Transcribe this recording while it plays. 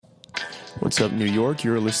What's up, New York?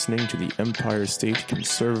 You're listening to the Empire State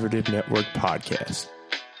Conservative Network podcast.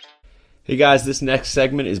 Hey guys, this next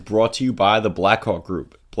segment is brought to you by the Blackhawk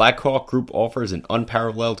Group. Blackhawk Group offers an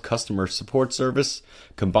unparalleled customer support service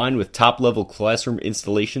combined with top-level classroom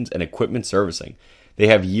installations and equipment servicing. They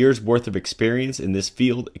have years' worth of experience in this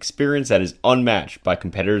field, experience that is unmatched by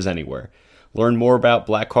competitors anywhere. Learn more about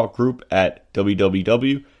Blackhawk Group at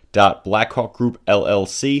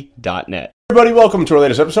www.blackhawkgroupllc.net. Everybody, welcome to our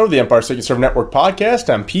latest episode of the Empire State Conservative Network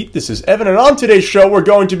podcast. I'm Pete, this is Evan, and on today's show, we're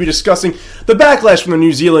going to be discussing the backlash from the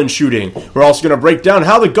New Zealand shooting. We're also going to break down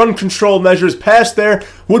how the gun control measures passed there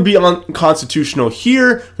would be unconstitutional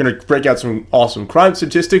here. We're going to break out some awesome crime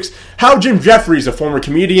statistics, how Jim Jeffries, a former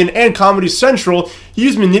comedian and Comedy Central,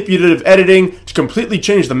 used manipulative editing to completely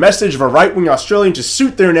change the message of a right-wing Australian to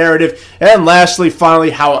suit their narrative, and lastly, finally,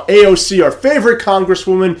 how AOC, our favorite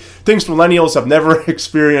congresswoman, thinks millennials have never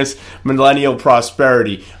experienced millennial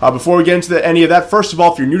prosperity. Before we get into any of that, first of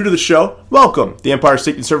all, if you're new to the show, welcome. The Empire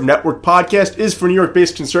State Conservative Network podcast is for New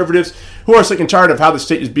York-based conservatives who are sick and tired of how the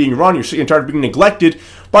state is being run. You're sick and tired of being neglected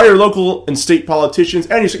by your local and state politicians,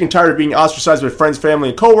 and you're sick and tired of being ostracized by friends, family,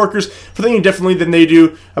 and coworkers for thinking differently than they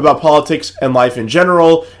do about politics and life in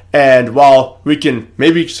general. And while we can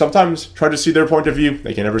maybe sometimes try to see their point of view,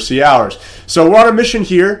 they can never see ours. So we're on a mission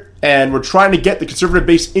here, and we're trying to get the conservative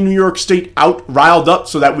base in New York State riled up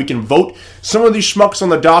so that we can vote some of these schmucks on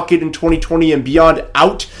the docket in 2020 and beyond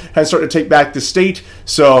out and start to take back the state.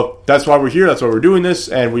 So that's why we're here, that's why we're doing this,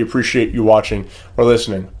 and we appreciate you watching or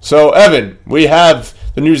listening. So Evan, we have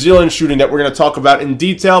the New Zealand shooting that we're going to talk about in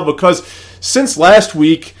detail because since last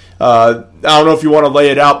week, I don't know if you want to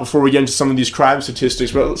lay it out before we get into some of these crime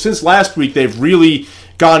statistics, but since last week, they've really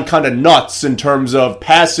gone kind of nuts in terms of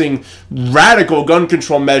passing radical gun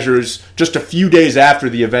control measures just a few days after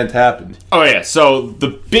the event happened. Oh yeah, so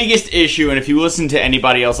the biggest issue, and if you listen to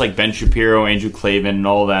anybody else like Ben Shapiro, Andrew Klavan, and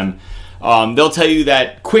all of them, they'll tell you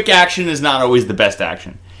that quick action is not always the best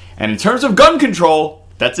action. And in terms of gun control,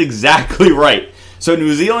 that's exactly right. So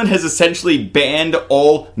New Zealand has essentially banned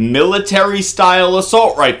all military-style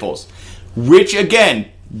assault rifles, which,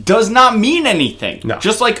 again, does not mean anything. No.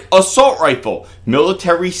 Just like assault rifle,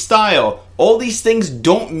 military-style, all these things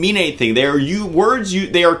don't mean anything. They are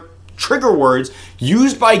they are trigger words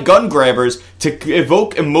used by gun grabbers to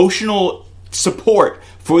evoke emotional support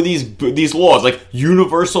for these laws, like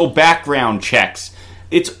universal background checks.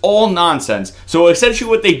 It's all nonsense. So essentially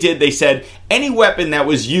what they did, they said, any weapon that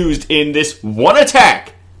was used in this one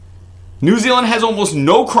attack, New Zealand has almost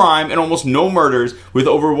no crime and almost no murders with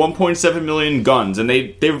over 1.7 million guns. And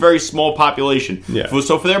they have a very small population. Yeah.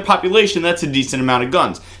 So for their population, that's a decent amount of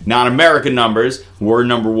guns. Non-American numbers were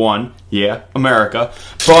number one. Yeah, America.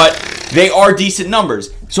 But they are decent numbers.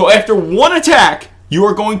 So after one attack, you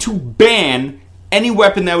are going to ban any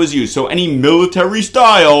weapon that was used. So any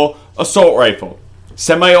military-style assault rifle.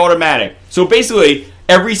 Semi-automatic. So basically,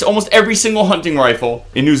 almost every single hunting rifle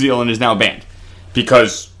in New Zealand is now banned.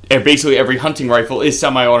 Because basically every hunting rifle is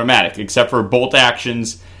semi-automatic, except for bolt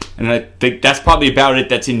actions. And I think that's probably about it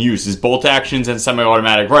that's in use, is bolt actions and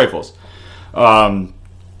semi-automatic rifles.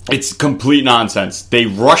 It's complete nonsense. They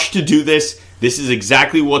rushed to do this. This is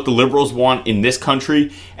exactly what the liberals want in this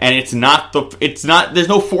country, and there's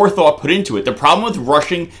no forethought put into it. The problem with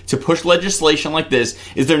rushing to push legislation like this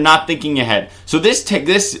is they're not thinking ahead. So this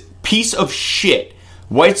piece of shit,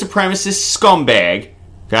 white supremacist scumbag,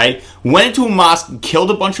 okay, went into a mosque and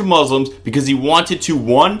killed a bunch of Muslims because he wanted to,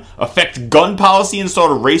 one, affect gun policy and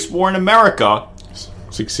start a race war in America.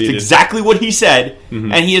 Succeeded. It's exactly what he said,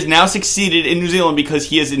 and he has now succeeded in New Zealand because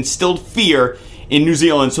he has instilled fear in New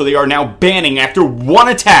Zealand, so they are now banning after one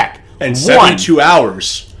attack. And 72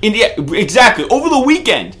 hours. Exactly. Over the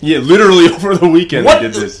weekend. Yeah, literally over the weekend they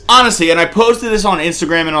did this. Honestly, and I posted this on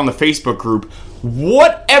Instagram and on the Facebook group,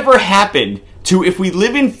 whatever happened to if we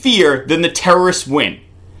live in fear, then the terrorists win?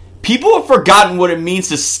 People have forgotten what it means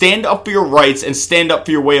to stand up for your rights and stand up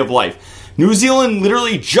for your way of life. New Zealand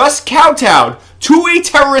literally just kowtowed to a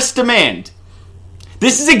terrorist demand.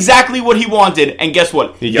 This is exactly what he wanted, and guess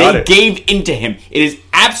what? They gave into him. It is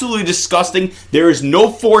absolutely disgusting. There is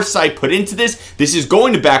no foresight put into this. This is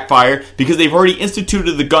going to backfire because they've already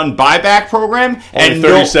instituted the gun buyback program. And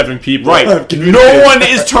 37 people. Right. No one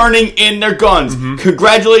is turning in their guns.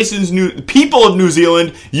 Congratulations, people of New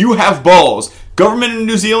Zealand. You have balls. Government in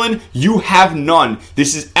New Zealand, you have none.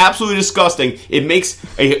 This is absolutely disgusting. It makes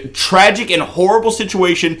a tragic and horrible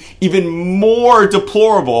situation even more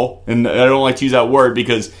deplorable. And I don't like to use that word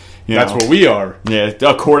because that's what we are. Yeah,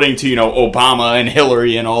 according to Obama and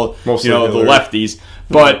Hillary and all the lefties.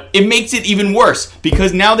 But it makes it even worse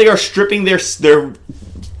because now they are stripping their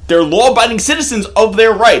they're law-abiding citizens of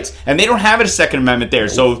their rights, and they don't have a Second Amendment there,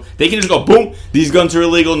 so they can just go, boom, these guns are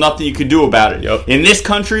illegal, nothing you can do about it. Yep. In this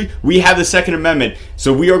country, we have the Second Amendment,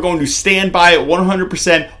 so we are going to stand by it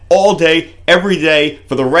 100% all day, every day,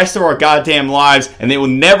 for the rest of our goddamn lives, and they will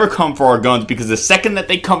never come for our guns, because the second that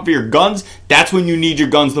they come for your guns, that's when you need your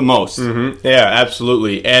guns the most. Mm-hmm. Yeah,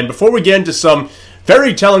 absolutely. And before we get into some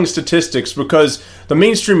very telling statistics, because the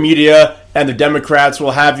mainstream media and the Democrats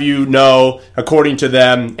will have you know, according to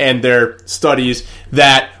them and their studies,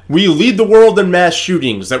 that we lead the world in mass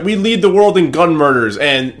shootings, that we lead the world in gun murders,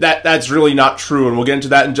 and that's really not true, and we'll get into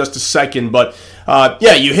that in just a second. But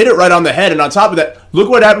yeah, you hit it right on the head, and on top of that, look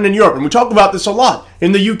what happened in Europe, and we talk about this a lot.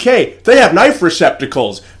 In the UK, they have knife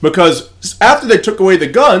receptacles, because after they took away the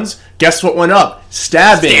guns, guess what went up?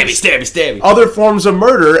 Stabbing. Stabby. Other forms of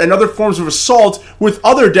murder and other forms of assault with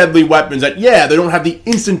other deadly weapons that, yeah, they don't have the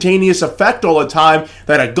instantaneous effect all the time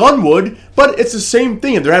that a gun would, but it's the same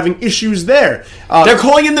thing, and they're having issues there. They're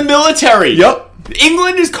calling in the military. Yep.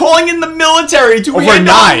 England is calling in the military to Over hand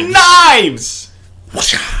out knives.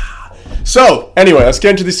 So, anyway, let's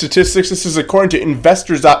get into these statistics. This is according to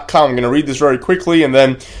Investors.com. I'm going to read this very quickly, and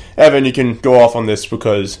then, Evan, you can go off on this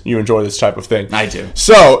because you enjoy this type of thing. I do.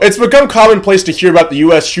 So, it's become commonplace to hear about the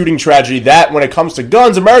U.S. shooting tragedy that, when it comes to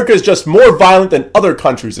guns, America is just more violent than other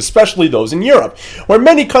countries, especially those in Europe, where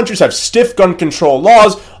many countries have stiff gun control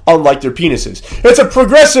laws, unlike their penises. It's a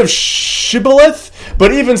progressive shibboleth,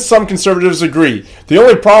 but even some conservatives agree. The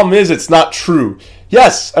only problem is it's not true.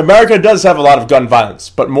 Yes, America does have a lot of gun violence,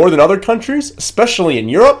 but more than other countries, especially in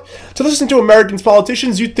Europe. To listen to American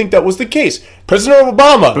politicians, you'd think that was the case. President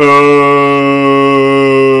Obama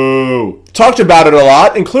talked about it a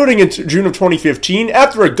lot, including in June of 2015,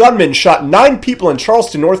 after a gunman shot 9 people in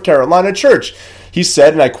Charleston, North Carolina church. He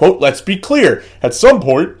said, and I quote, "Let's be clear, at some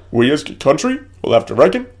point, we as a country will have to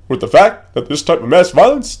reckon with the fact that this type of mass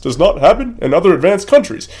violence does not happen in other advanced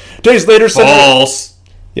countries." Days later, False.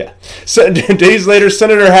 Days later,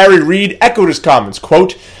 Senator Harry Reid echoed his comments,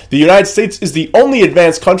 quote, "The United States is the only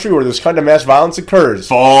advanced country where this kind of mass violence occurs."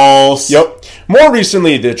 False. Yep. More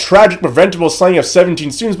recently, the tragic preventable slaying of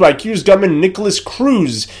 17 students by accused gunman Nicholas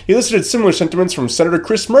Cruz elicited similar sentiments from Senator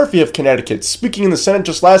Chris Murphy of Connecticut. Speaking in the Senate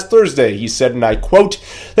just last Thursday, he said, and I quote,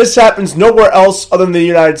 "This happens nowhere else other than the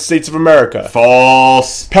United States of America."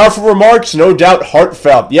 False. Powerful remarks, no doubt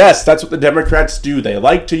heartfelt. Yes, that's what the Democrats do. They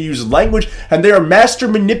like to use language, and they are master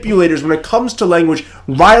manipulators when it comes to language,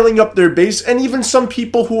 riling up their base, and even some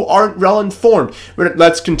people who aren't well-informed. But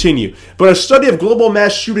let's continue. But a study of global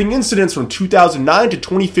mass shooting incidents from 2009 to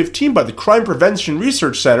 2015 by the Crime Prevention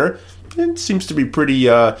Research Center, it seems to be pretty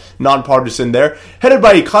nonpartisan there, headed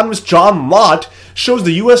by economist John Lott, shows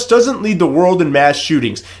the U.S. doesn't lead the world in mass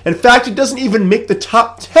shootings. In fact, it doesn't even make the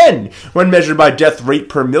top 10 when measured by death rate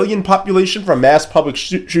per million population from mass public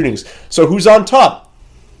shootings. So who's on top?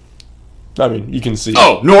 I mean, you can see.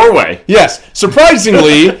 Oh, Norway. Yes.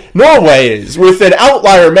 Surprisingly, Norway is, with an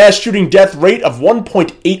outlier mass shooting death rate of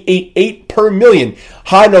 1.888 per million.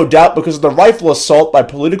 High, no doubt, because of the rifle assault by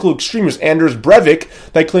political extremist Anders Breivik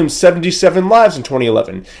that claimed 77 lives in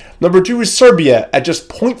 2011. Number 2 is Serbia at just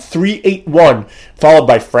 0.381, followed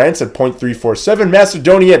by France at 0.347,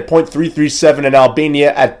 Macedonia at 0.337, and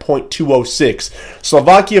Albania at 0.206.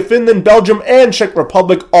 Slovakia, Finland, Belgium, and Czech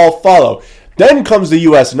Republic all follow. Then comes the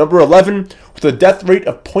U.S., number 11, with a death rate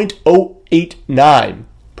of 0.089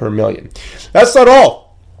 per million. That's not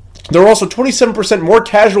all. There are also 27% more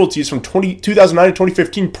casualties from 2009 to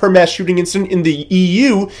 2015 per mass shooting incident in the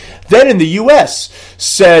EU than in the U.S.,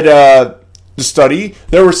 said the study.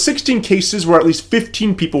 There were 16 cases where at least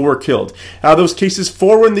 15 people were killed. Out of those cases,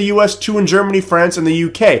 4 were in the U.S., 2 in Germany, France, and the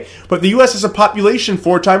UK. But the U.S. has a population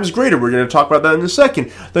 4 times greater, we're going to talk about that in a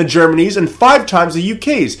second, than Germany's, and 5 times the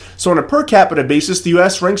UK's. So on a per capita basis, the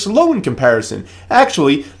U.S. ranks low in comparison.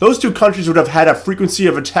 Actually, those 2 countries would have had a frequency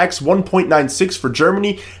of attacks 1.96 for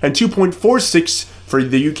Germany and 2.46 for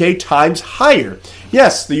the UK times higher.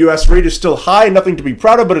 Yes, the U.S. rate is still high, nothing to be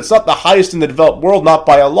proud of, but it's not the highest in the developed world, not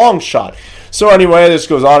by a long shot. So anyway, this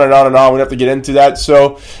goes on and on and on. We don't have to get into that.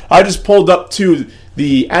 So I just pulled up to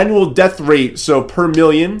the annual death rate, so per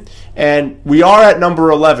million, and we are at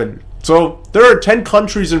number 11. So there are 10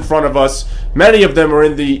 countries in front of us. Many of them are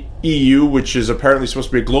in the EU, which is apparently supposed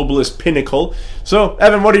to be a globalist pinnacle. So,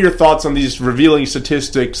 Evan, what are your thoughts on these revealing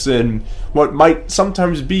statistics and what might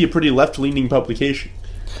sometimes be a pretty left-leaning publication?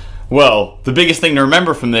 Well, the biggest thing to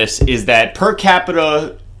remember from this is that per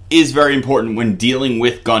capita is very important when dealing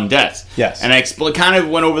with gun deaths. Yes. And I kind of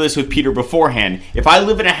went over this with Peter beforehand. If I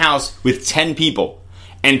live in a house with 10 people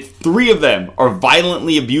and 3 of them are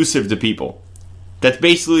violently abusive to people, that's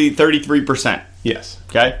basically 33%. Yes.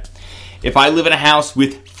 Okay? If I live in a house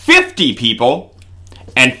with 50 people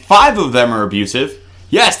and 5 of them are abusive,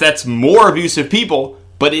 yes, that's more abusive people,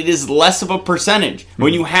 but it is less of a percentage.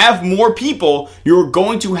 When you have more people, you're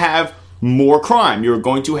going to have more crime. You're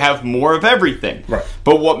going to have more of everything. Right.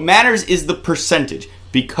 But what matters is the percentage,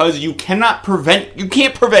 because you can't prevent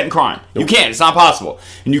crime. Nope. You can't. It's not possible.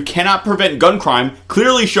 And you cannot prevent gun crime,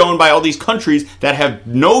 clearly shown by all these countries that have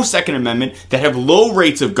no Second Amendment, that have low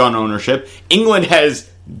rates of gun ownership. England has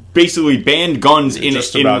basically banned guns in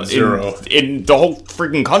the whole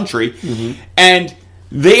freaking country. Mm-hmm. And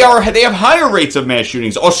they have higher rates of mass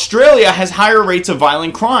shootings. Australia has higher rates of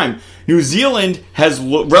violent crime. New Zealand has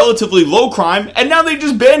relatively low crime, and now they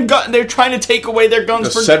just banned guns. They're trying to take away their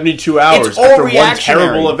guns for 72 hours it's all after reactionary.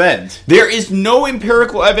 one terrible event. There is no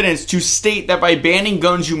empirical evidence to state that by banning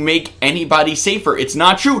guns you make anybody safer. It's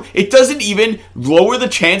not true. It doesn't even lower the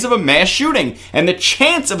chance of a mass shooting, and the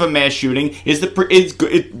chance of a mass shooting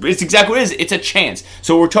it's exactly what it is. It's a chance.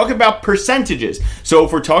 So we're talking about percentages. So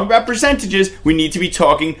if we're talking about percentages, we need to be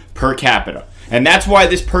talking per capita. And that's why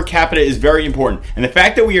this per capita is very important. And the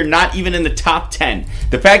fact that we are not even in the top 10,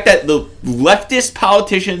 the fact that the leftist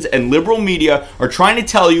politicians and liberal media are trying to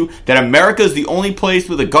tell you that America is the only place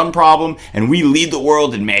with a gun problem and we lead the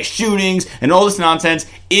world in mass shootings and all this nonsense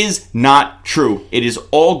is not true. It is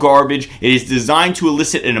all garbage. It is designed to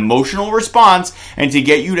elicit an emotional response and to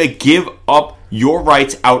get you to give up your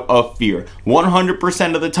rights out of fear.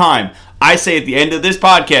 100% of the time, I say at the end of this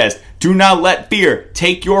podcast, do not let fear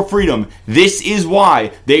take your freedom. This is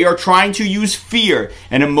why they are trying to use fear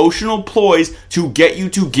and emotional ploys to get you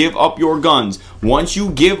to give up your guns. Once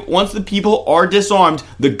the people are disarmed,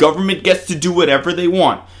 the government gets to do whatever they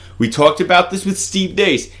want. We talked about this with Steve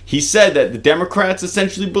Deace. He said that the Democrats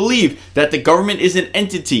essentially believe that the government is an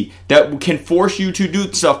entity that can force you to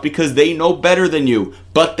do stuff because they know better than you,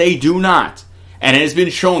 but they do not. And it has been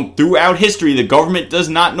shown throughout history the government does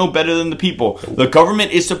not know better than the people. The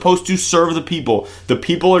government is supposed to serve the people. The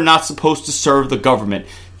people are not supposed to serve the government.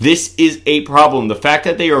 This is a problem. The fact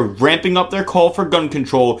that they are ramping up their call for gun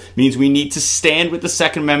control means we need to stand with the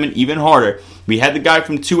Second Amendment even harder. We had the guy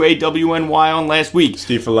from 2AWNY on last week.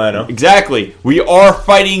 Steve Filano. Exactly. We are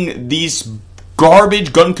fighting these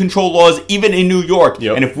garbage gun control laws even in New York.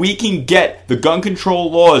 Yep. And if we can get the gun control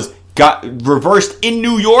laws got reversed in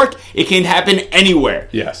New York, it can happen anywhere.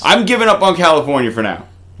 Yes. I'm giving up on California for now.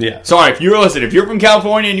 Yeah. Sorry, if you're from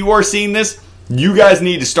California and you are seeing this, you guys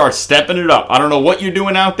need to start stepping it up. I don't know what you're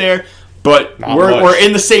doing out there, but we're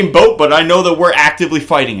in the same boat, but I know that we're actively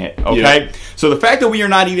fighting it, okay? Yeah. So the fact that we are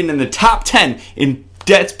not even in the top 10 in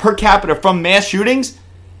deaths per capita from mass shootings,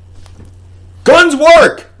 guns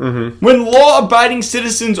work. Mm-hmm. When law-abiding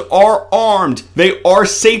citizens are armed, they are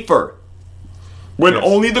safer. When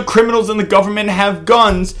only the criminals and the government have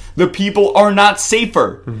guns, the people are not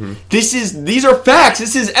safer. Mm-hmm. These are facts.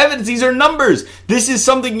 This is evidence. These are numbers. This is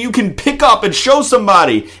something you can pick up and show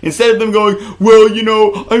somebody instead of them going, well,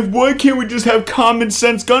 why can't we just have common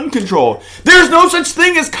sense gun control? There's no such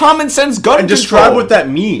thing as common sense gun control. And describe what that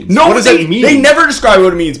means. No, what does that mean? They never describe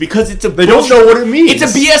what it means because it's a They don't know what it means. It's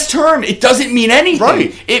a BS term. It doesn't mean anything.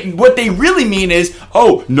 Right. What they really mean is,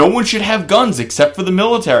 no one should have guns except for the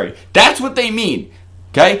military. That's what they mean.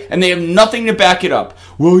 Okay? And they have nothing to back it up.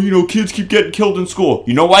 Well, kids keep getting killed in school.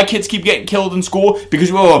 You know why kids keep getting killed in school? Because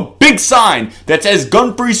you have a big sign that says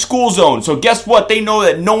gun-free school zone. So guess what? They know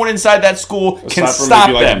that no one inside that school can stop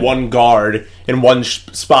them. Like one guard in one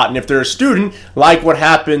spot. And if they're a student, like what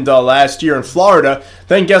happened last year in Florida,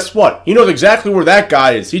 then guess what? He knows exactly where that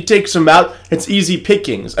guy is. He takes him out. It's easy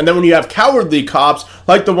pickings. And then when you have cowardly cops,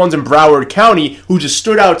 like the ones in Broward County, who just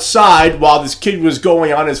stood outside while this kid was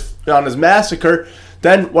going on his massacre,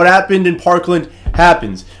 then what happened in Parkland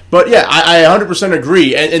happens. But yeah, I 100%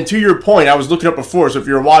 agree. And to your point, I was looking up before, so if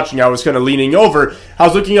you're watching, I was kind of leaning over. I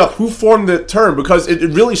was looking up who formed the term because it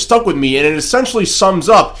really stuck with me, and it essentially sums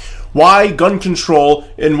up why gun control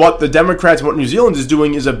and what the Democrats and what New Zealand is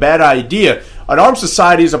doing is a bad idea. An armed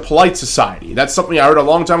society is a polite society. That's something I heard a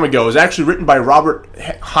long time ago. It was actually written by Robert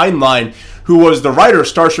Heinlein, who was the writer of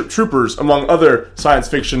Starship Troopers, among other science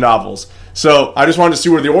fiction novels. So I just wanted to see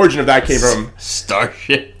where the origin of that came from.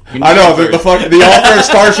 Starship. I know, the author of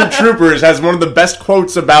Starship Troopers has one of the best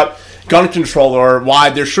quotes about gun control or why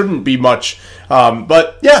there shouldn't be much.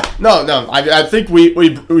 But yeah, no, I think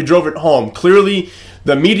we drove it home. Clearly,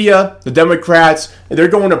 the media, the Democrats, they're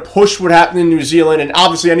going to push what happened in New Zealand, and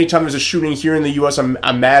obviously anytime there's a shooting here in the U.S.,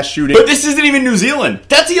 a mass shooting. But this isn't even New Zealand.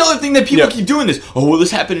 That's the other thing that people keep doing this. Oh, well,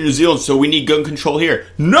 this happened in New Zealand, so we need gun control here.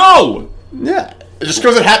 No! Yeah. Just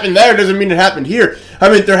because it happened there doesn't mean it happened here. I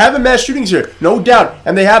mean, they're having mass shootings here, no doubt,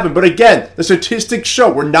 and they happen. But again, the statistics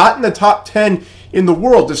show we're not in the top 10 in the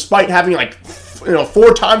world, despite having like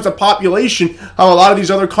 4 times the population of a lot of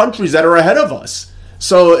these other countries that are ahead of us.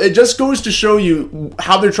 So it just goes to show you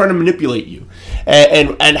how they're trying to manipulate you,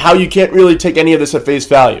 and how you can't really take any of this at face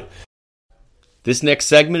value. This next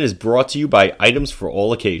segment is brought to you by Items for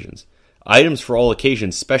All Occasions. Items for All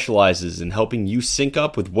Occasions specializes in helping you sync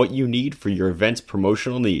up with what you need for your event's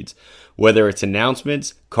promotional needs. Whether it's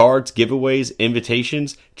announcements, cards, giveaways,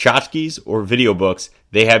 invitations, tchotchkes, or video books,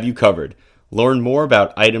 they have you covered. Learn more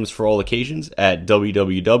about Items for All Occasions at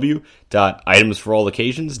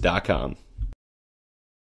www.itemsforalloccasions.com.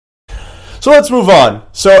 So let's move on.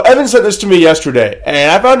 So Evan sent this to me yesterday,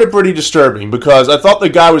 and I found it pretty disturbing because I thought the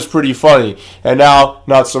guy was pretty funny, and now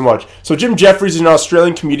not so much. So Jim Jeffries is an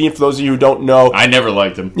Australian comedian, for those of you who don't know. I never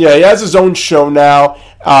liked him. Yeah, he has his own show now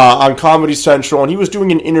on Comedy Central, and he was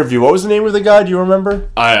doing an interview. What was the name of the guy? Do you remember?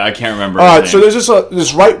 I can't remember. All right, so there's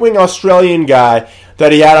this right-wing Australian guy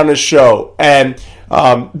that he had on his show, and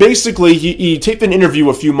basically, he taped an interview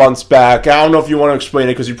a few months back. I don't know if you want to explain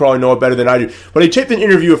it because you probably know it better than I do. But he taped an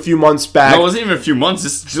interview a few months back. No, it wasn't even a few months.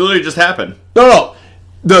 This literally just happened. No.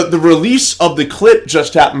 The release of the clip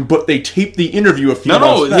just happened, but they taped the interview a few months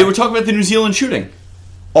back. No, they were talking about the New Zealand shooting.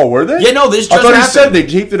 Oh, were they? Yeah, no, this just happened. I thought happened. he said they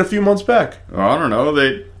taped it a few months back. Oh, I don't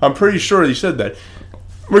know. I'm pretty sure he said that.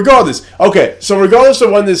 Regardless. Okay, so regardless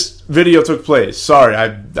of when this video took place. Sorry,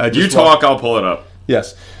 I just... You talk, I'll pull it up.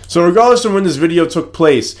 Yes. So regardless of when this video took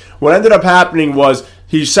place, what ended up happening was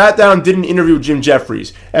he sat down, did an interview with Jim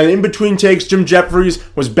Jeffries. And in between takes, Jim Jeffries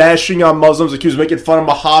was bashing on Muslims, like he was making fun of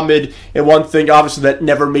Muhammad and one thing, obviously, that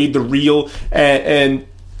never made the reel. And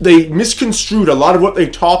they misconstrued a lot of what they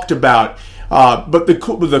talked about. But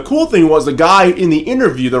the cool thing was the guy in the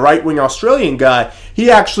interview, the right-wing Australian guy,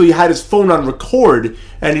 he actually had his phone on record,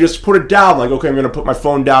 and he just put it down, like, okay, I'm going to put my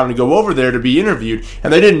phone down and go over there to be interviewed.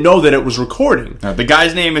 And they didn't know that it was recording. The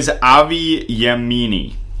guy's name is Avi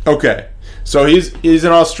Yemini. Okay. So he's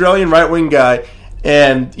an Australian right-wing guy,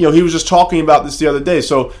 and he was just talking about this the other day.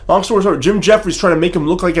 So long story short, Jim Jeffries trying to make him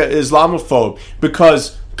look like an Islamophobe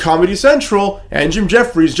because Comedy Central and Jim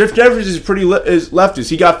Jeffries is pretty leftist.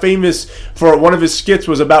 He got famous for one of his skits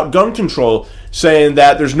was about gun control, saying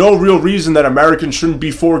that there's no real reason that Americans shouldn't be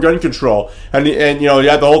for gun control. And he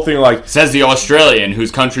had the whole thing like... Says the Australian whose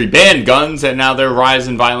country banned guns and now their rise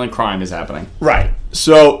in violent crime is happening. Right.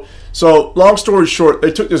 So long story short,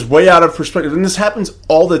 they took this way out of perspective. And this happens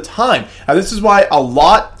all the time. And this is why a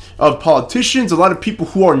lot of politicians, a lot of people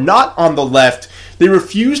who are not on the left, they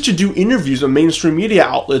refuse to do interviews on mainstream media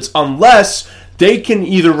outlets unless they can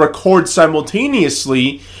either record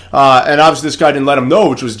simultaneously, and obviously this guy didn't let them know,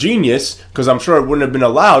 which was genius, because I'm sure it wouldn't have been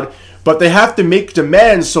allowed, but they have to make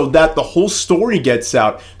demands so that the whole story gets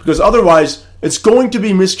out, because otherwise it's going to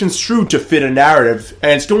be misconstrued to fit a narrative,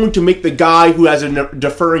 and it's going to make the guy who has a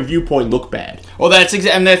deferring viewpoint look bad. Well, that's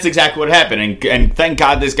exactly what happened, and thank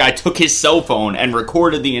God this guy took his cell phone and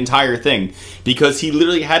recorded the entire thing, because he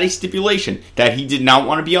literally had a stipulation that he did not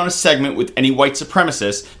want to be on a segment with any white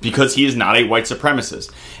supremacists, because he is not a white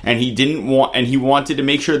supremacist, and he wanted to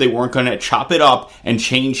make sure they weren't going to chop it up and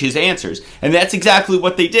change his answers, and that's exactly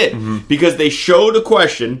what they did, because they showed a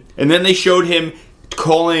question, and then they showed him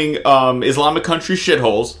calling Islamic countries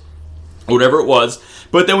shitholes, whatever it was.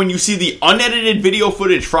 But then when you see the unedited video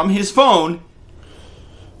footage from his phone,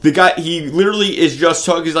 the guy, he literally is just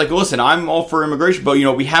talking. He's like, listen, I'm all for immigration, but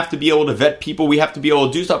we have to be able to vet people. We have to be able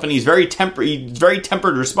to do stuff. And he's very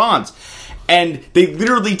tempered response. And they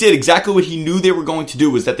literally did exactly what he knew they were going to do,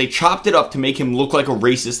 was that they chopped it up to make him look like a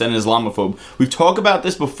racist and an Islamophobe. We've talked about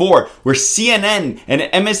this before, where CNN and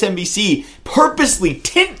MSNBC purposely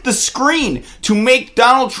tint the screen to make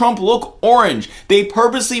Donald Trump look orange. They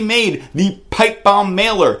purposely made the pipe bomb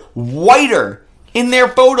mailer whiter in their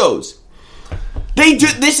photos. They do.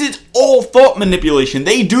 This is all thought manipulation.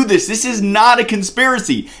 They do this. This is not a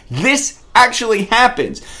conspiracy. This actually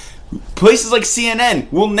happens. Places like CNN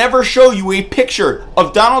will never show you a picture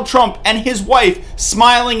of Donald Trump and his wife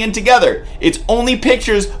smiling and together. It's only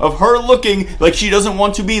pictures of her looking like she doesn't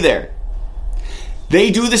want to be there. They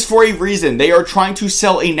do this for a reason. They are trying to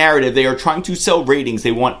sell a narrative. They are trying to sell ratings.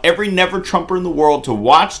 They want every never-Trumper in the world to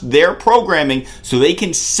watch their programming so they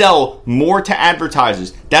can sell more to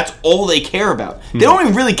advertisers. That's all they care about. They don't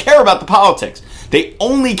even really care about the politics. They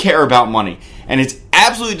only care about money. And it's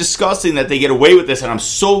absolutely disgusting that they get away with this, and I'm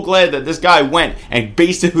so glad that this guy went and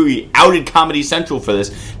basically outed Comedy Central for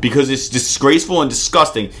this, because it's disgraceful and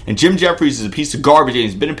disgusting, and Jim Jeffries is a piece of garbage, and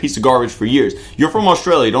he's been a piece of garbage for years. You're from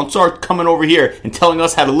Australia. Don't start coming over here and telling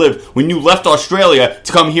us how to live when you left Australia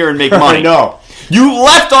to come here and make money. I know. You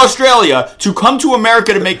left Australia to come to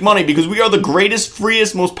America to make money because we are the greatest,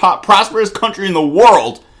 freest, most prosperous country in the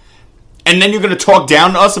world, and then you're going to talk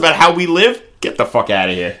down to us about how we live? Get the fuck out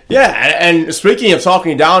of here. Yeah, and speaking of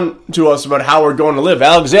talking down to us about how we're going to live,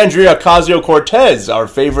 Alexandria Ocasio-Cortez, our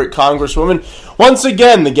favorite congresswoman, once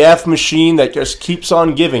again, the gaffe machine that just keeps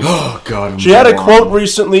on giving. Oh, God. She had a quote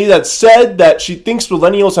recently that said that she thinks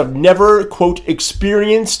millennials have never, quote,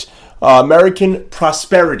 experienced American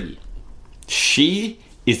prosperity. She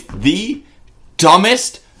is the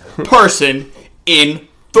dumbest person in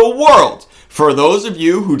the world. For those of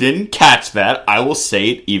you who didn't catch that, I will say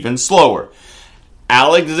it even slower.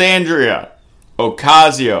 Alexandria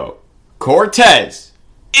Ocasio-Cortez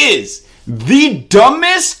is the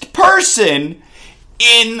dumbest person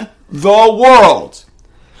in the world.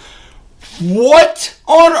 What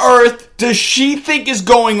on earth does she think is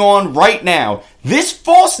going on right now? This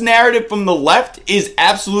false narrative from the left is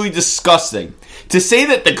absolutely disgusting. To say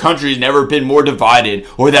that the country's never been more divided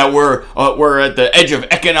or that we're at the edge of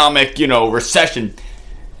economic, recession.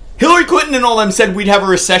 Hillary Clinton and all them said we'd have a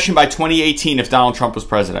recession by 2018 if Donald Trump was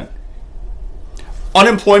president.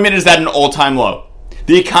 Unemployment is at an all-time low.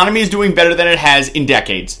 The economy is doing better than it has in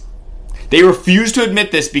decades. They refuse to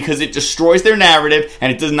admit this because it destroys their narrative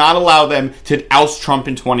and it does not allow them to oust Trump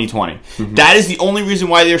in 2020. Mm-hmm. That is the only reason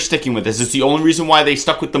why they're sticking with this. It's the only reason why they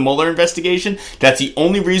stuck with the Mueller investigation. That's the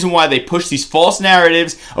only reason why they push these false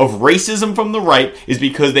narratives of racism from the right is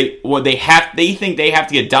because they think they have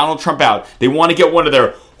to get Donald Trump out. They want to get one of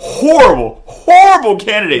their horrible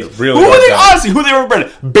candidates. Really who are they, honestly, who they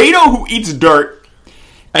represented? Beto, who eats dirt.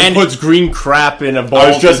 And puts green crap in a bowl. I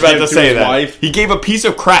was just about to say that. Wife. He gave a piece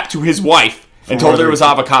of crap to his wife and told her it was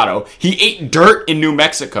avocado. He ate dirt in New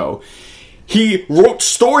Mexico. He wrote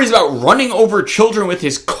stories about running over children with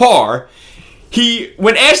his car.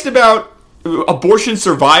 When asked about abortion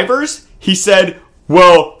survivors, he said,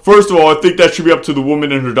 well, first of all, I think that should be up to the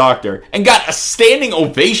woman and her doctor. And got a standing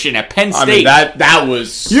ovation at Penn State. I mean, that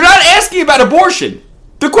was... You're not asking about abortion.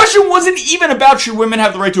 The question wasn't even about should women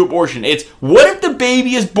have the right to abortion. It's, what if the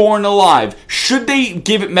baby is born alive? Should they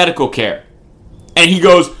give it medical care? And he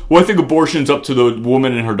goes, well, I think abortion's up to the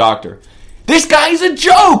woman and her doctor. This guy's a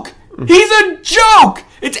joke! He's a joke!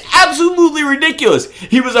 It's absolutely ridiculous.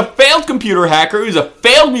 He was a failed computer hacker. He was a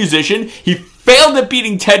failed musician. He failed at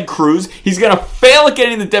beating Ted Cruz. He's going to fail at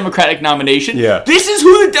getting the Democratic nomination. Yeah. This is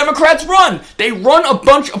who the Democrats run. They run a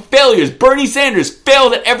bunch of failures. Bernie Sanders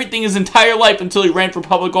failed at everything his entire life until he ran for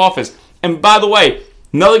public office. And by the way,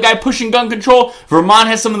 another guy pushing gun control, Vermont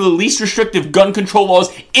has some of the least restrictive gun control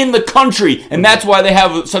laws in the country. And that's why they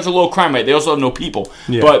have such a low crime rate. They also have no people.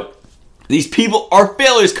 Yeah. But these people are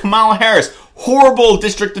failures. Kamala Harris, horrible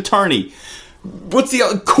district attorney. What's the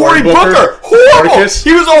other? Cory Booker. Horrible. Marcus.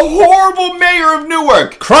 He was a horrible mayor of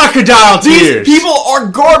Newark. Crocodile tears. These people are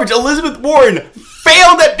garbage. Elizabeth Warren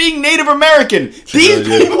failed at being Native American. These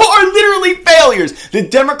people are literally failures. The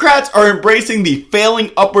Democrats are embracing the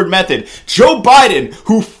failing upward method. Joe Biden,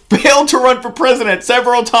 who failed to run for president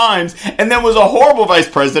several times and then was a horrible vice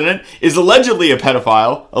president, is allegedly a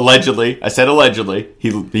pedophile. Allegedly. I said allegedly.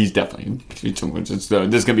 He's definitely. This is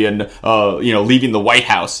going to be leaving the White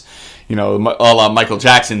House. A la Michael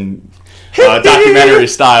Jackson documentary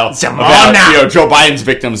style about Joe Biden's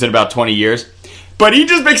victims in about 20 years. But he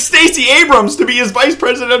just picked Stacey Abrams to be his vice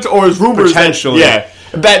president, or his rumors potentially.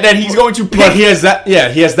 That he's going to pick. But he has that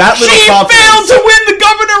little She confidence. failed to win the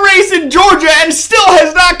governor race in Georgia and still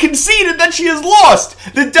has not conceded that she has lost.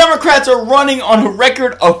 The Democrats are running on a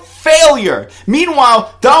record of failure.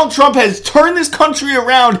 Meanwhile, Donald Trump has turned this country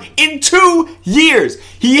around in 2 years.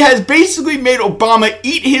 He has basically made Obama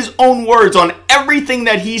eat his own words on everything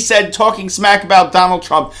that he said, talking smack about Donald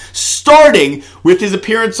Trump, starting with his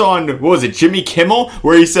appearance on, Jimmy Kimmel,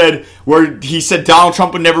 where he said Donald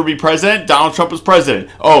Trump would never be president. Donald Trump was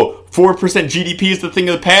president. 4% GDP is the thing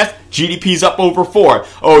of the past. GDP's up over 4.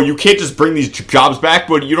 You can't just bring these jobs back,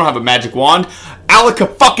 but you don't have a magic wand.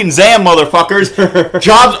 Alaka-fucking-zam, motherfuckers.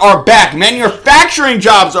 Jobs are back. Manufacturing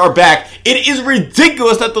jobs are back. It is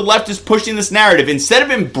ridiculous that the left is pushing this narrative. Instead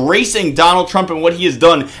of embracing Donald Trump and what he has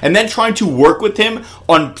done, and then trying to work with him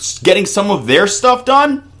on getting some of their stuff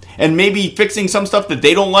done, and maybe fixing some stuff that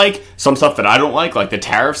they don't like, some stuff that I don't like the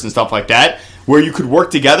tariffs and stuff like that, where you could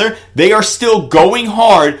work together, they are still going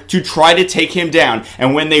hard to try to take him down.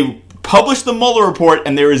 And when they publish the Mueller report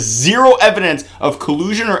and there is zero evidence of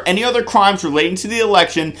collusion or any other crimes relating to the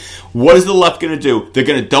election, what is the left going to do? They're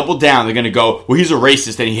going to double down. They're going to go, well, he's a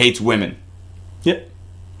racist and he hates women. Yep.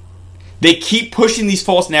 They keep pushing these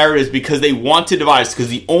false narratives because they want to divide us, because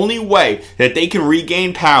the only way that they can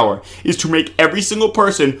regain power is to make every single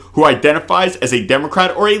person who identifies as a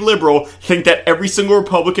Democrat or a liberal think that every single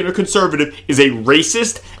Republican or conservative is a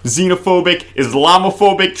racist, xenophobic,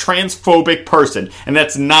 Islamophobic, transphobic person. And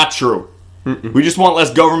that's not true. We just want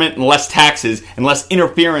less government and less taxes and less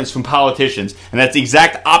interference from politicians. And that's the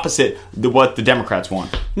exact opposite of what the Democrats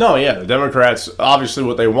want. No, yeah, the Democrats, obviously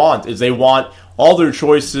what they want is they want all their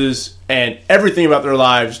choices and everything about their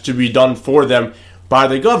lives to be done for them by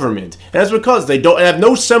the government. And that's because they don't have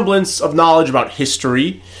no semblance of knowledge about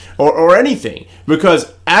history or anything.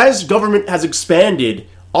 Because as government has expanded,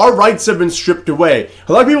 our rights have been stripped away.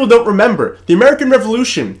 A lot of people don't remember. The American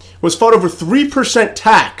Revolution was fought over 3%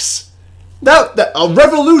 tax. Now, a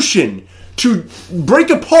revolution to break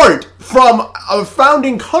apart from a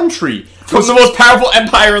founding country From the most powerful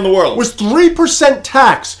empire in the world. was 3%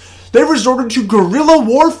 tax. They resorted to guerrilla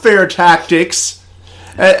warfare tactics.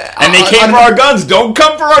 And they came for our guns. Don't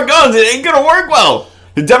come for our guns. It ain't going to work well.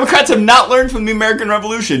 The Democrats have not learned from the American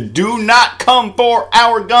Revolution. Do not come for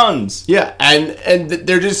our guns. Yeah, and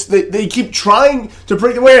they're just they keep trying to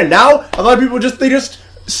break away, and now a lot of people just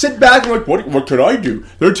sit back and like, what can I do?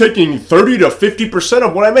 They're taking 30 to 50%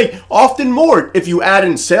 of what I make, often more. If you add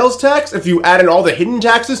in sales tax, if you add in all the hidden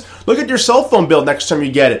taxes, look at your cell phone bill next time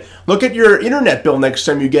you get it. Look at your internet bill next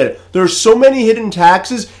time you get it. There's so many hidden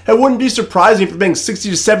taxes. It wouldn't be surprising if you're paying 60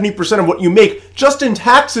 to 70% of what you make just in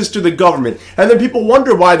taxes to the government. And then people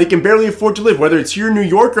wonder why they can barely afford to live, whether it's here in New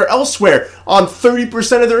York or elsewhere, on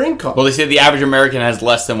 30% of their income. Well, they say the average American has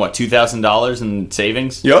less than, what, $2,000 in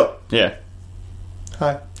savings? Yep. Yeah.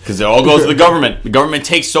 Hi. Because it all goes to the government. The government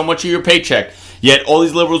takes so much of your paycheck. Yet all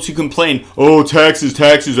these liberals who complain, oh, taxes,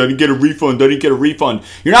 I didn't get a refund,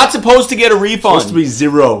 You're not supposed to get a refund. It's supposed to be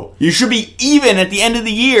zero. You should be even at the end of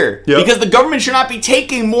the year. Yep. Because the government should not be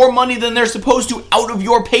taking more money than they're supposed to out of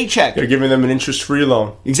your paycheck. They're giving them an interest-free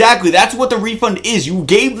loan. Exactly. That's what the refund is. You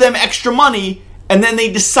gave them extra money, and then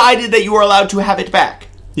they decided that you were allowed to have it back.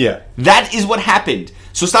 Yeah. That is what happened.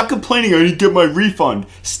 So stop complaining, I didn't get my refund.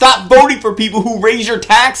 Stop voting for people who raise your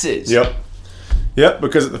taxes. Yep,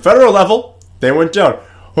 because at the federal level, they went down.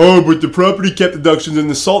 Oh, but the property cap deductions and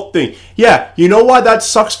the SALT thing. Yeah, you know why that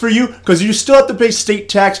sucks for you? Because you still have to pay state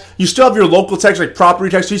tax. You still have your local tax, like property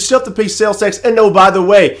tax. You still have to pay sales tax. And no, by the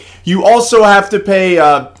way, you also have to pay,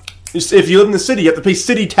 if you live in the city, you have to pay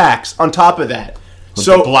city tax on top of that.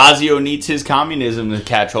 So de Blasio needs his communism to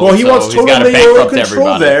catch hold. Well, he wants total mayoral control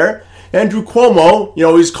everybody. there. Andrew Cuomo,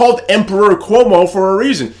 he's called Emperor Cuomo for a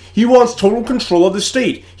reason. He wants total control of the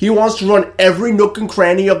state. He wants to run every nook and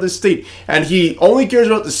cranny of the state. And he only cares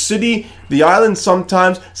about the city, the island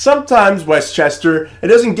sometimes Westchester. It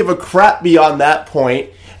doesn't give a crap beyond that point.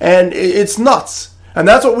 And it's nuts. And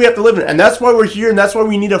that's what we have to live in. And that's why we're here, and that's why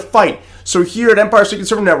we need to fight. So here at Empire State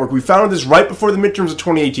Conservative Network, we founded this right before the midterms of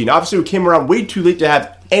 2018. Obviously, we came around way too late to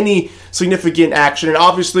have any significant action. And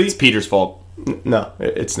obviously... It's Peter's fault. No,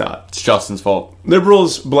 it's not. It's Justin's fault.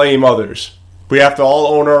 Liberals blame others. We have to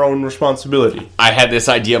all own our own responsibility. I had this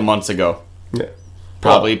idea months ago. Yeah.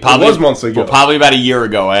 Probably it was months ago. Well, probably about a year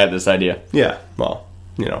ago I had this idea. Yeah, well,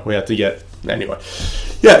 we have to get... Anyway.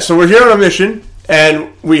 Yeah, so we're here on a mission,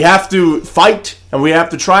 and we have to fight, and we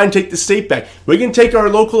have to try and take the state back. We can take our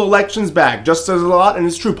local elections back, just as a lot, and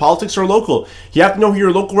it's true, politics are local. You have to know who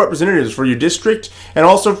your local representative is for your district, and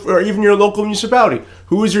also for even your local municipality.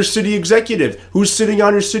 Who is your city executive? Who's sitting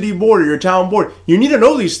on your city board or your town board? You need to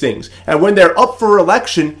know these things. And when they're up for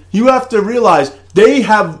election, you have to realize they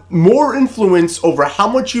have more influence over how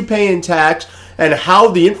much you pay in tax and how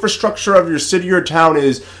the infrastructure of your city or town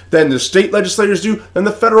is than the state legislators do, than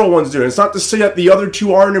the federal ones do. And it's not to say that the other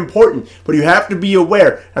two aren't important, but you have to be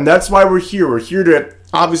aware. And that's why we're here. We're here to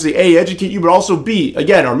obviously, A, educate you, but also B,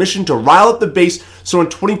 again, our mission to rile up the base so in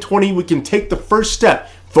 2020 we can take the first step.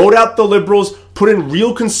 Vote out the liberals, put in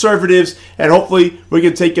real conservatives, and hopefully we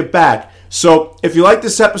can take it back. So if you like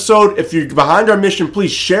this episode, if you're behind our mission,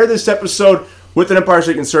 please share this episode with an Empire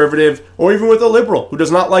State Conservative or even with a liberal who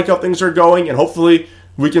does not like how things are going, and hopefully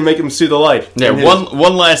we can make them see the light. Yeah,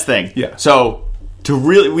 one last thing. Yeah. So,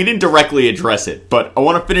 we didn't directly address it, but I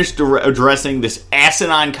want to finish addressing this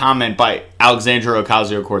asinine comment by Alexandria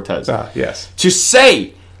Ocasio-Cortez. Yes. To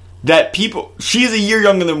say that she is a year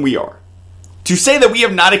younger than we are. To say that we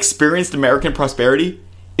have not experienced American prosperity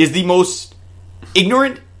is the most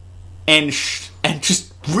ignorant and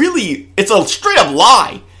just really, it's a straight up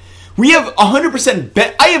lie. We have 100%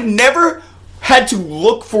 bet. I have never had to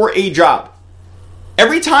look for a job.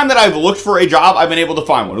 Every time that I've looked for a job, I've been able to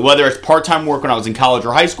find one. Whether it's part-time work when I was in college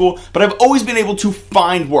or high school, but I've always been able to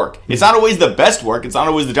find work. It's not always the best work. It's not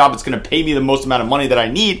always the job that's going to pay me the most amount of money that I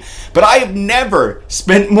need. But I have never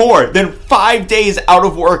spent more than 5 days out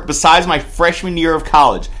of work besides my freshman year of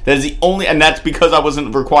college. That is the only, and that's because I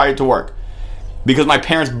wasn't required to work. Because my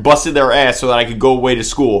parents busted their ass so that I could go away to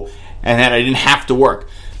school and that I didn't have to work.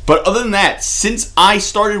 But other than that, since I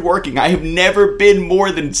started working, I have never been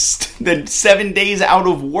more than 7 days out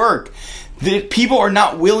of work. The people are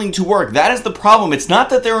not willing to work. That is the problem. It's not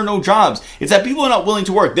that there are no jobs. It's that people are not willing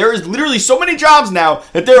to work. There is literally so many jobs now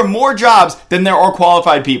that there are more jobs than there are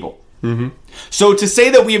qualified people. Mm-hmm. So to say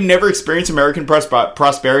that we have never experienced American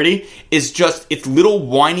prosperity is just, it's little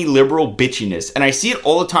whiny liberal bitchiness. And I see it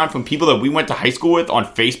all the time from people that we went to high school with on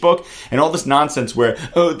Facebook and all this nonsense where,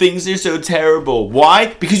 oh, things are so terrible.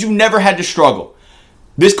 Why? Because you never had to struggle.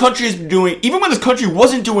 This country is doing, even when this country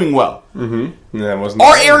wasn't doing well,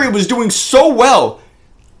 our area was doing so well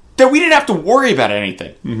that we didn't have to worry about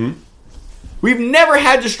anything. Mm-hmm. We've never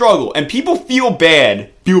had to struggle. And people feel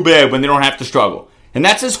bad when they don't have to struggle. And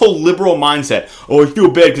that's this whole liberal mindset. Oh, I feel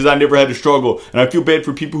bad because I never had to struggle. And I feel bad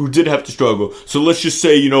for people who did have to struggle. So let's just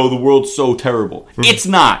say, the world's so terrible. Mm-hmm. It's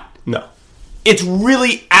not. No. It's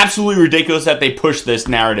really absolutely ridiculous that they push this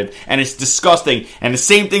narrative. And it's disgusting. And the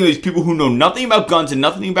same thing, these people who know nothing about guns and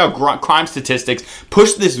nothing about crime statistics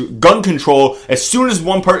push this gun control as soon as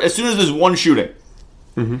there's one shooting.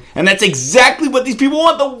 Mm-hmm. And that's exactly what these people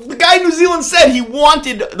want. The guy in New Zealand said he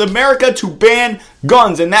wanted America to ban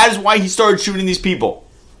guns, and that is why he started shooting these people.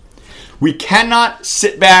 We cannot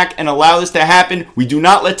sit back and allow this to happen. We do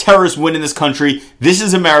not let terrorists win in this country. This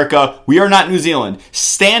is America. We are not New Zealand.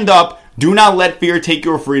 Stand up. Do not let fear take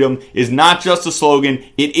your freedom is not just a slogan.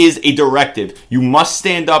 It is a directive. You must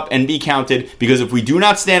stand up and be counted, because if we do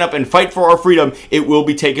not stand up and fight for our freedom, it will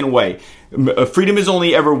be taken away. Freedom is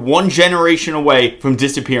only ever one generation away from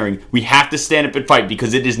disappearing. We have to stand up and fight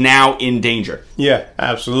because it is now in danger. Yeah,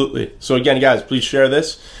 absolutely. So again, guys, please share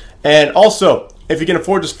this. And also, if you can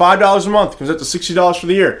afford just $5 a month, it comes up to $60 for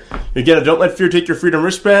the year. You get a Don't Let Fear Take Your Freedom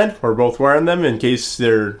wristband. We're both wearing them in case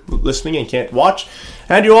they're listening and can't watch.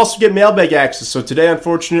 And you also get mailbag access. So today,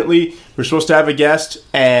 unfortunately, we're supposed to have a guest,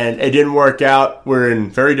 and it didn't work out. We're in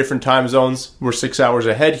very different time zones. We're 6 hours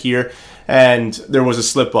ahead here. And there was a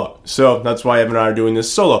slip up. So that's why Evan and I are doing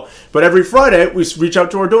this solo. But every Friday, we reach out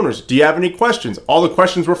to our donors. Do you have any questions? All the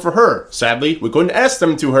questions were for her. Sadly, we couldn't ask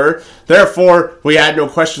them to her. Therefore, we had no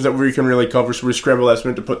questions that we can really cover. So we scrambled last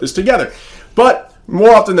minute to put this together. But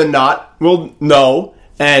more often than not, we'll know.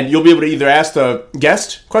 And you'll be able to either ask the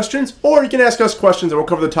guest questions, or you can ask us questions, and we'll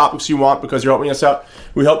cover the topics you want because you're helping us out.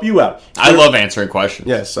 We help you out. I love answering questions.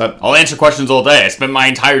 Yes. I'll answer questions all day. I spent my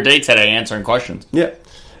entire day today answering questions. Yeah.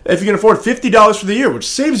 If you can afford $50 for the year, which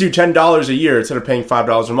saves you $10 a year instead of paying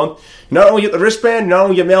 $5 a month, you not only get the wristband, you not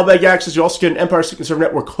only get mailbag access, you also get an Empire State Conservative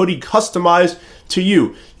Network hoodie customized to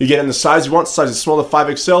you. You get in the size you want, size is small to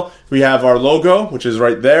 5XL. We have our logo, which is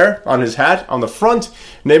right there on his hat on the front,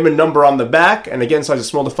 name and number on the back, and again, size is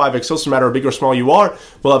small to 5XL, so no matter how big or small you are,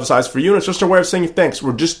 we'll have a size for you, and it's just our way of saying thanks.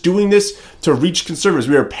 We're just doing this to reach conservatives.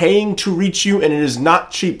 We are paying to reach you, and it is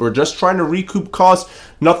not cheap. We're just trying to recoup costs,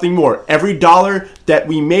 nothing more. Every dollar that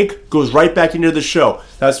we make goes right back into the show.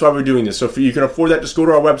 That's why we're doing this. So if you can afford that, just go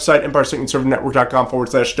to our website,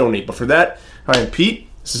 EmpireStateConservativeNetwork.com/donate. But for that, I am Pete.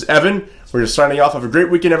 This is Evan. We're just signing off. Have a great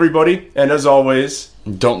weekend, everybody. And as always,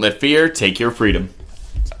 don't let fear take your freedom.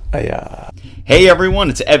 Hey everyone,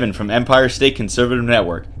 it's Evan from Empire State Conservative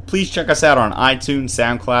Network. Please check us out on iTunes,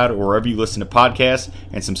 SoundCloud, or wherever you listen to podcasts,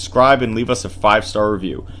 and subscribe and leave us a 5-star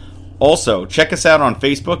review. Also, check us out on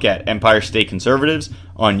Facebook at Empire State Conservatives,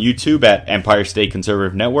 on YouTube at Empire State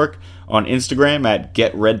Conservative Network, on Instagram at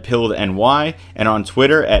GetRedPilledNY, and on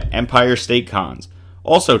Twitter at Empire State Cons.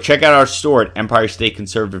 Also, check out our store at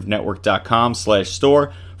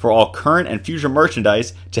EmpireStateConservativeNetwork.com/store for all current and future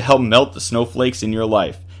merchandise to help melt the snowflakes in your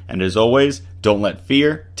life. And as always, don't let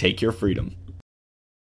fear take your freedom.